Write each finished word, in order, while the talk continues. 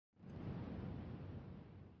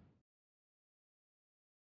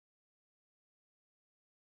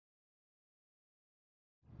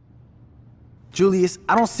Julius,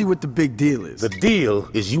 I don't see what the big deal is. The deal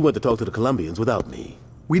is you went to talk to the Colombians without me.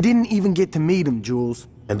 We didn't even get to meet him, Jules.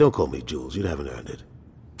 And don't call me Jules, you haven't earned it.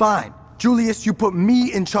 Fine. Julius, you put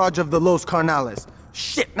me in charge of the Los Carnales.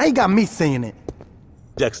 Shit, now you got me saying it.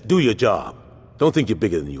 Dex, do your job. Don't think you're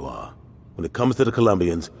bigger than you are. When it comes to the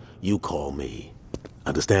Colombians, you call me.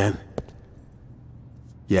 Understand?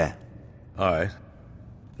 Yeah. All right.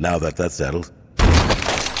 Now that that's settled.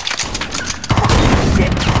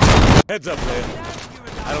 Heads up, man.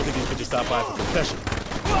 I don't think you could just stop by for confession.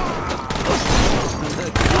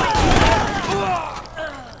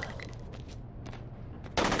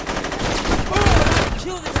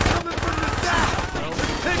 Kill this coming from the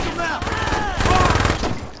south! Take him out!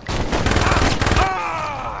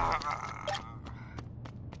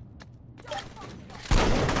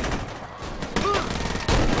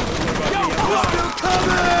 Yo, we're still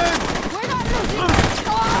coming! We're not losing this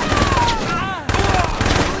storm!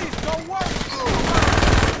 Please, don't work!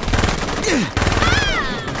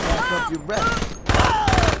 Back up your breath.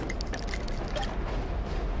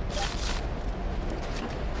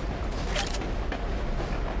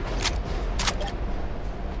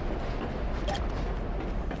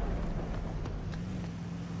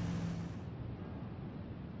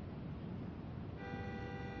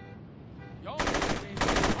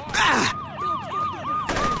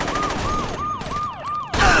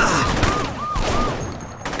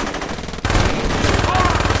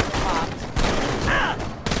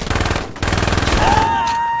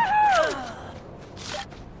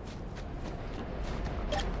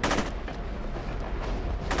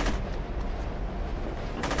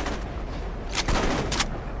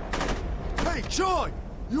 Hey, Troy!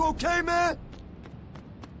 You okay, man?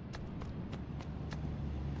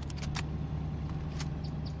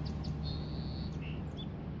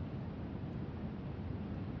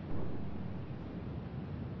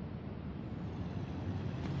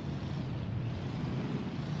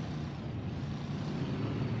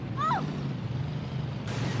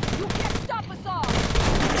 You can't stop us all!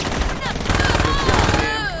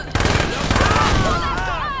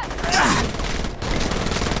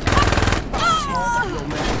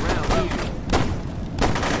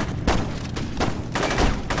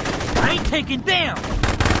 I ain't taken down! All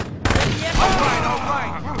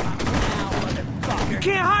right. You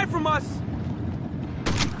can't hide from us!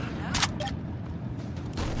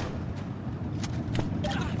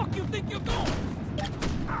 Where the fuck you think you're going?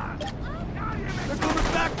 They're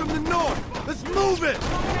coming back from the north! Let's move it!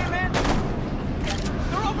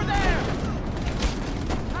 They're over there!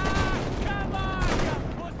 Come on, you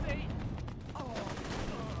pussy!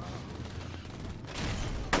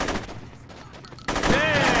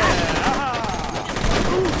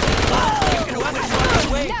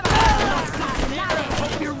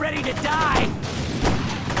 Hope you're ready to die!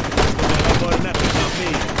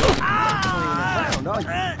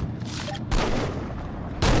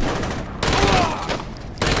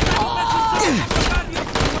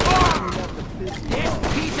 This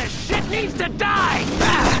piece of shit needs to die!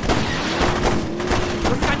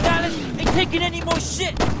 Los Carnales ain't taking any more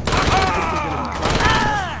shit!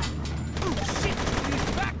 Shit!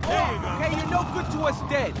 Hey, you're no good to us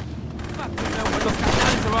dead!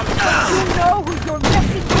 You know who you're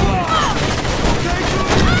messing with!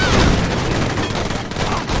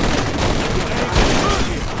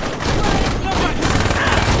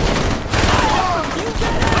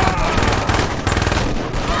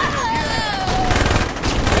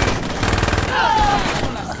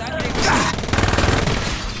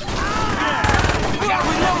 We got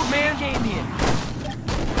reload, man! Game here.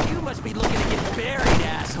 You must be looking to get buried,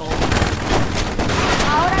 asshole.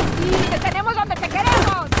 Ahora sí, te tenemos donde te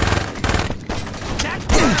queremos! That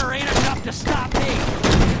burner ain't enough to stop me!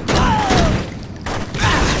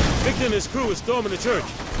 Victor and his crew is storming the church.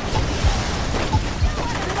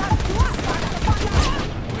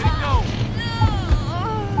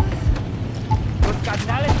 Los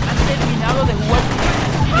Carnales han terminado de jugar.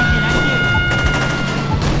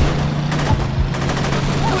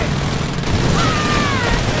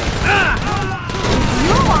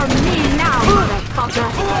 You are me now, motherfucker!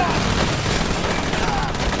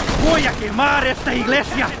 Voy a quemar esta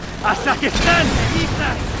iglesia hasta que están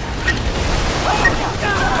cenizas.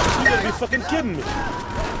 You gotta be fucking kidding me.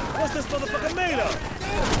 What's this motherfucker made of?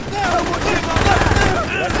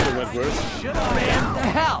 That could have went worse. Man, the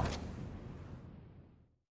hell!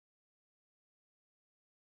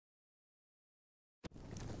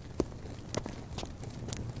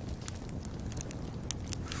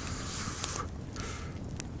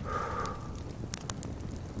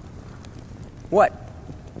 What?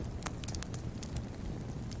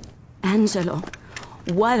 Angelo,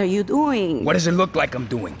 What are you doing? What does it look like I'm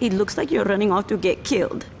doing? It looks like you're running off to get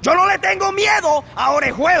killed. Yo no le tengo miedo a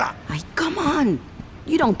Orejuela. Ay, come on.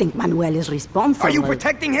 You don't think Manuel is responsible. Are you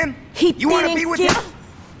protecting him? He You want to didn't be with kill- him?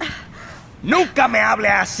 Nunca me hable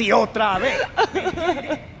así otra vez.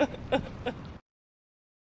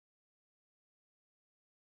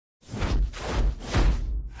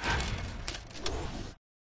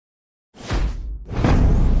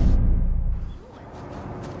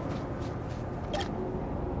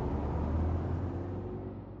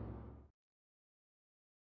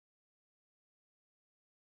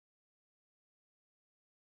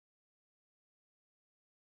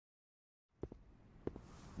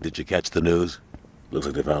 Did you catch the news? Looks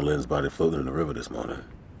like they found Lynn's body floating in the river this morning.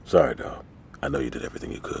 Sorry, dog. I know you did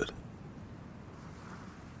everything you could.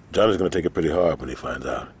 Johnny's gonna take it pretty hard when he finds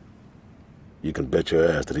out. You can bet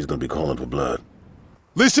your ass that he's gonna be calling for blood.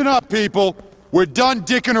 Listen up, people. We're done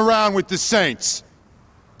dicking around with the Saints.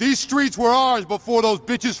 These streets were ours before those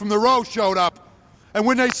bitches from the row showed up. And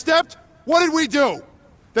when they stepped, what did we do?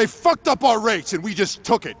 They fucked up our rates and we just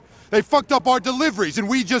took it. They fucked up our deliveries and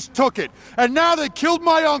we just took it. And now they killed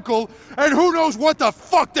my uncle, and who knows what the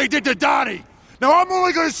fuck they did to Donnie. Now I'm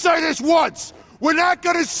only gonna say this once. We're not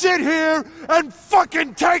gonna sit here and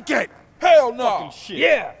fucking take it! Hell no.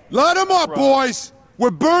 Yeah. Light them up, boys! We're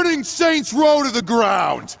burning Saints Row to the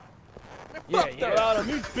ground!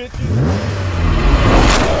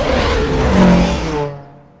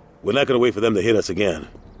 We're not gonna wait for them to hit us again.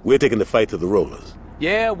 We're taking the fight to the rollers.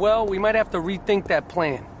 Yeah, well, we might have to rethink that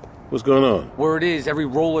plan. What's going on? Word is, every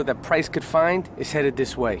roller that Price could find is headed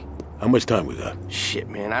this way. How much time we got? Shit,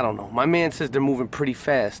 man, I don't know. My man says they're moving pretty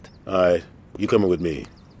fast. Alright, you coming with me.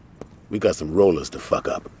 We got some rollers to fuck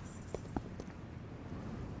up.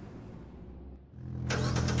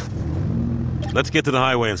 Let's get to the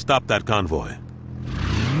highway and stop that convoy.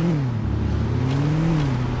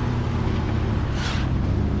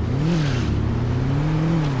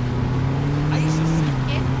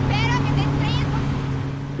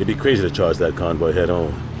 It'd be crazy to charge that convoy head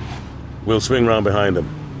on. We'll swing round behind them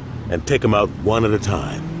and take them out one at a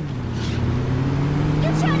time.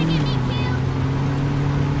 You're trying to get me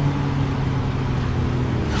killed?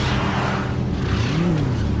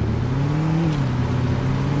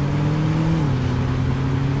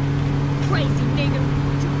 Crazy nigga.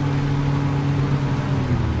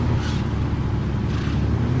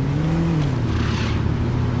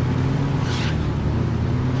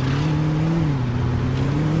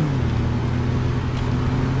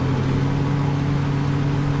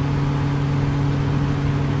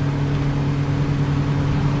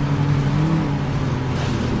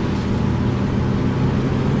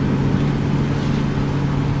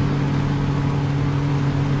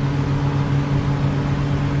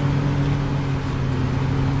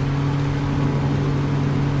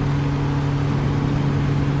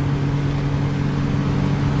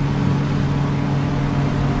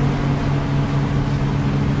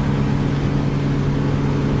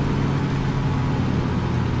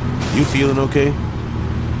 You feeling okay?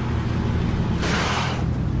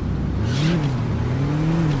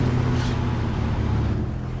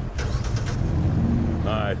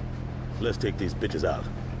 Alright, let's take these bitches out.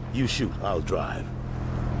 You shoot, I'll drive.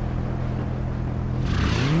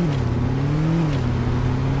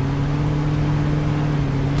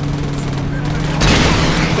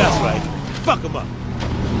 That's right. Fuck them up.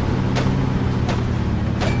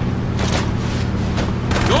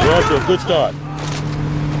 You're off to a good start.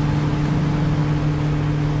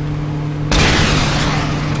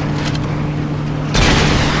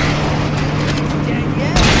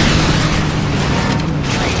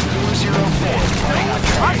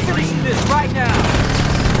 I'm finishing this right now!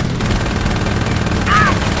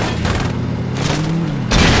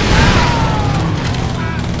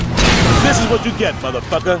 This is what you get,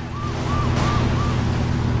 motherfucker.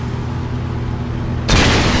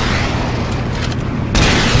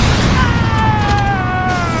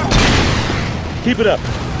 Keep it up,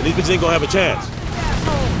 and these bitches ain't gonna have a chance.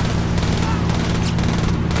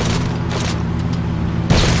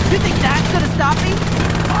 You think that's gonna stop me?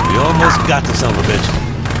 You almost got to, son of a bitch.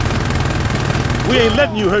 We ain't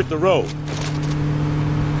letting you hurt the road.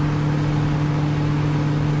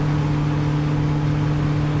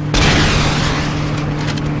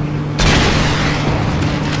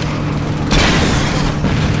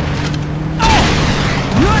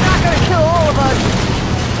 You're not gonna kill all of us!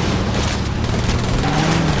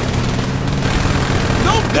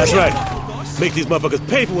 That's right. Make these motherfuckers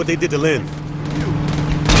pay for what they did to Lynn. You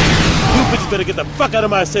bitches better get the fuck out of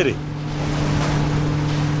my city.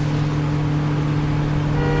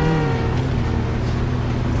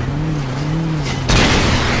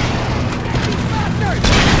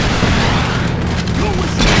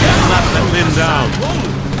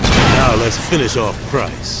 let's finish off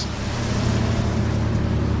Price.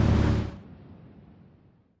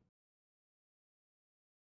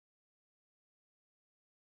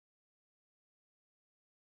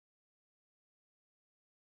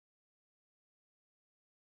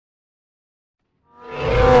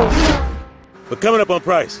 We're coming up on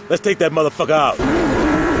Price. Let's take that motherfucker out.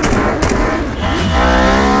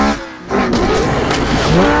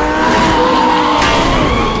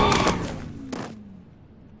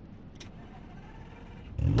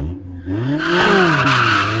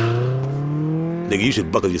 Nigga, you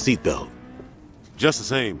should buckle your seatbelt. Just the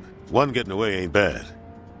same, one getting away ain't bad.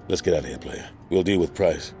 Let's get out of here, player. We'll deal with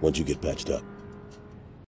Price once you get patched up.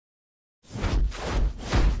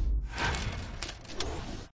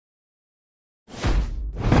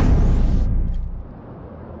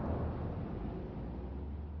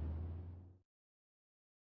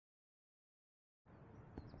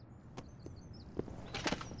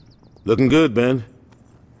 Looking good, Ben.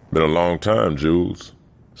 Been a long time, Jules.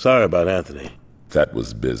 Sorry about Anthony. That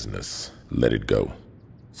was business. Let it go.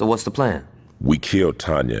 So what's the plan? We kill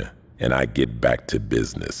Tanya, and I get back to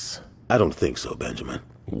business. I don't think so, Benjamin.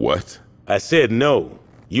 What? I said no.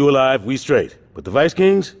 You alive, we straight. But the Vice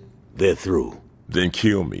Kings, they're through. Then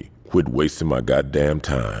kill me. Quit wasting my goddamn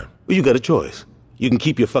time. Well, you got a choice. You can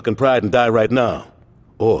keep your fucking pride and die right now.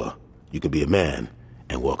 Or you can be a man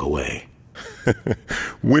and walk away.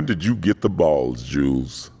 When did you get the balls,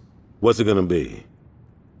 Jules? What's it gonna be?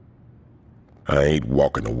 I ain't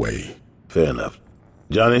walking away. Fair enough.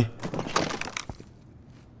 Johnny?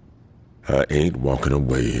 I ain't walking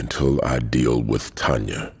away until I deal with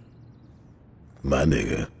Tanya. My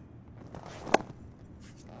nigga.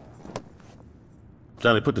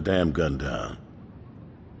 Johnny, put the damn gun down.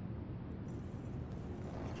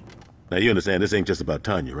 Now you understand this ain't just about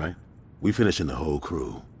Tanya, right? We finishing the whole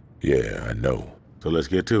crew. Yeah, I know. So let's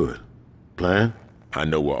get to it. Plan? I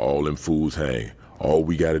know where all them fools hang. All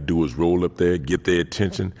we gotta do is roll up there, get their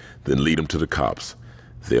attention, then lead them to the cops.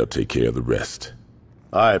 They'll take care of the rest.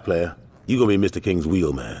 All right, player. You gonna be Mr. King's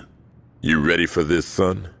wheelman. You ready for this,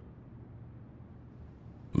 son?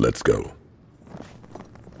 Let's go.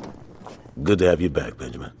 Good to have you back,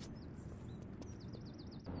 Benjamin.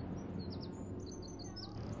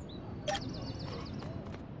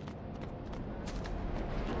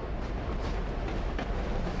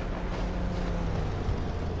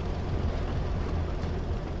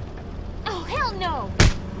 Oh, hell no!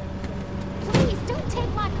 Please, don't take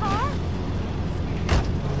my car!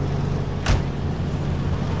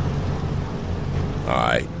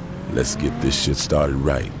 Alright, let's get this shit started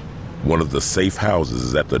right. One of the safe houses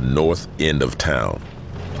is at the north end of town.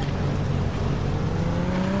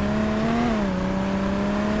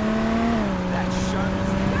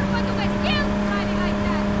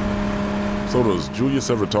 So does Julius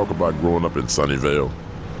ever talk about growing up in Sunnyvale?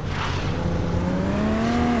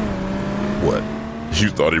 What? You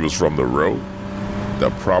thought he was from the road? The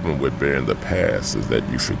problem with bearing the past is that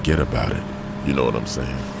you forget about it. You know what I'm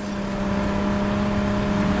saying?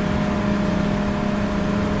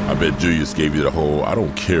 I bet Julius gave you the whole "I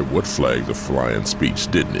don't care what flags are flying"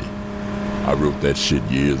 speech, didn't he? I wrote that shit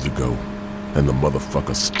years ago, and the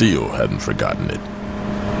motherfucker still hadn't forgotten it.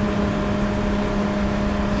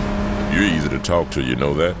 You're easy to talk to, you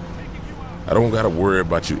know that? I don't gotta worry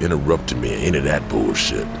about you interrupting me or any of that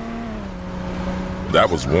bullshit. That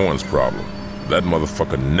was Warren's problem. That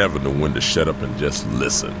motherfucker never knew when to shut up and just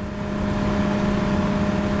listen.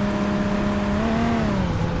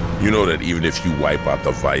 You know that even if you wipe out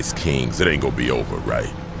the Vice Kings, it ain't gonna be over,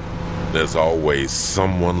 right? There's always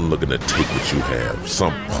someone looking to take what you have.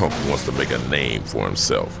 Some punk wants to make a name for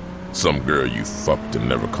himself. Some girl you fucked and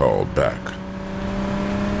never called back.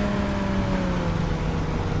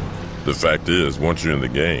 The fact is, once you're in the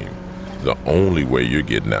game, the only way you're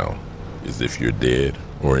getting out is if you're dead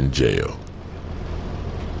or in jail.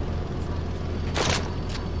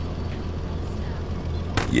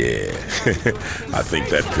 Yeah, I think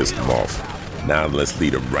that pissed him off. Now let's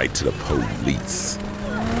lead him right to the police.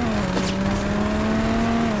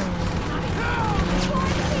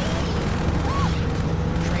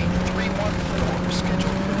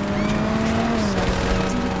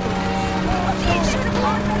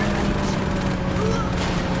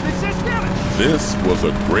 This was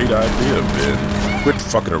a great idea, Ben. Quit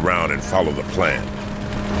fucking around and follow the plan.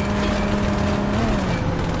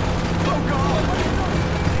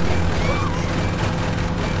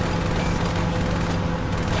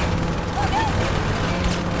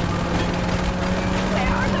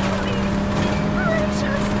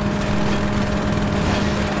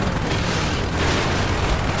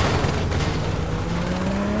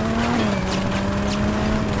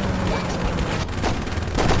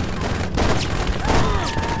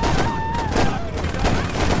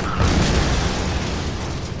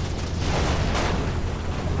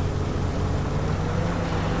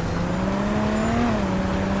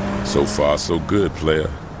 So far, so good, player.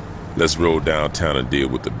 Let's roll downtown and deal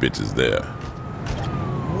with the bitches there.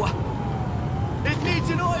 What? It needs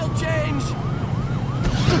an oil change!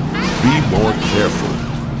 Be more careful.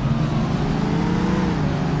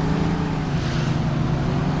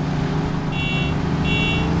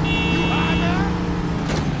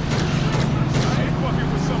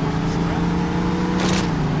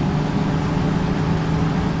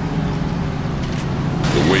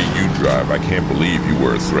 The way you drive, I can't believe you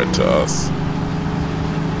were a threat to us.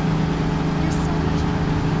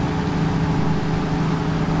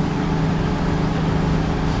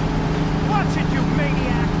 Watch it, you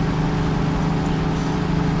maniac!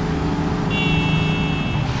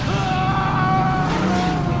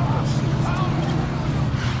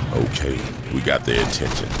 Okay, we got their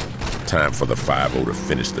attention. Time for the 5-0 to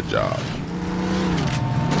finish the job.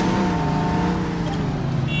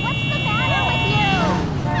 What's the matter with you?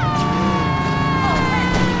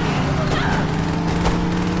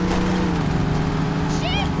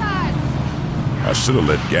 Jesus! I should have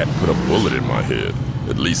let Gat put a bullet in my head.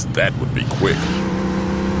 At least that would be quick.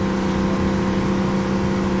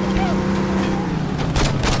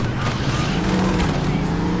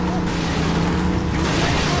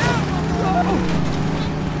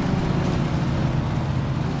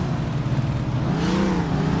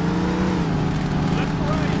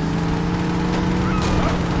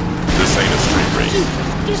 This ain't a street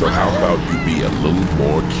race. So how about you be a little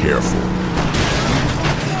more careful?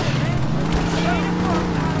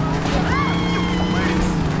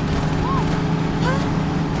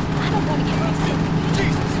 I don't want to get mixed in.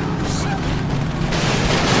 Jesus!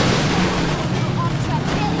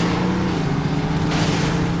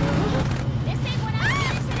 This ain't what I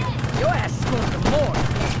thought it is. Your ass is going to mourn.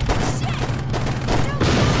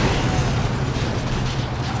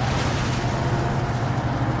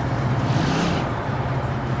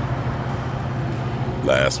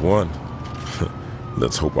 Last one.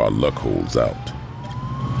 Let's hope our luck holds out.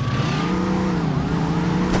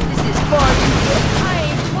 This is far too good. I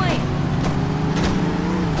ain't playing.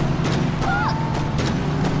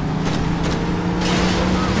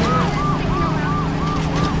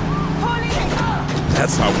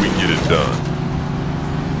 That's how we get it done.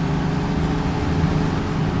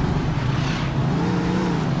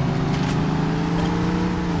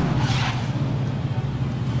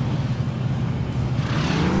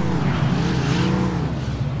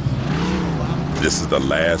 This is the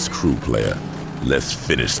last crew, player. Let's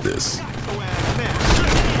finish this.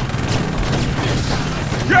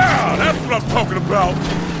 Yeah, that's what I'm talking about.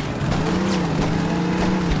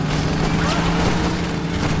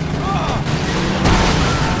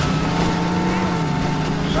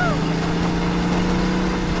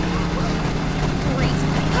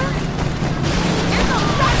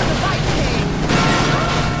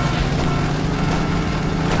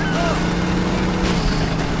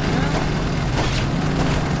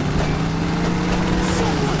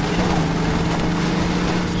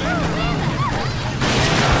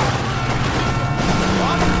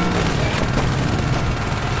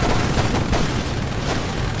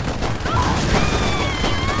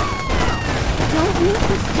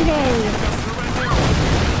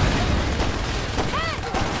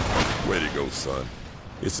 Way to go, son.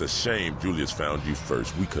 It's a shame Julius found you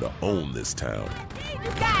first. We could have owned this town. You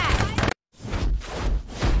got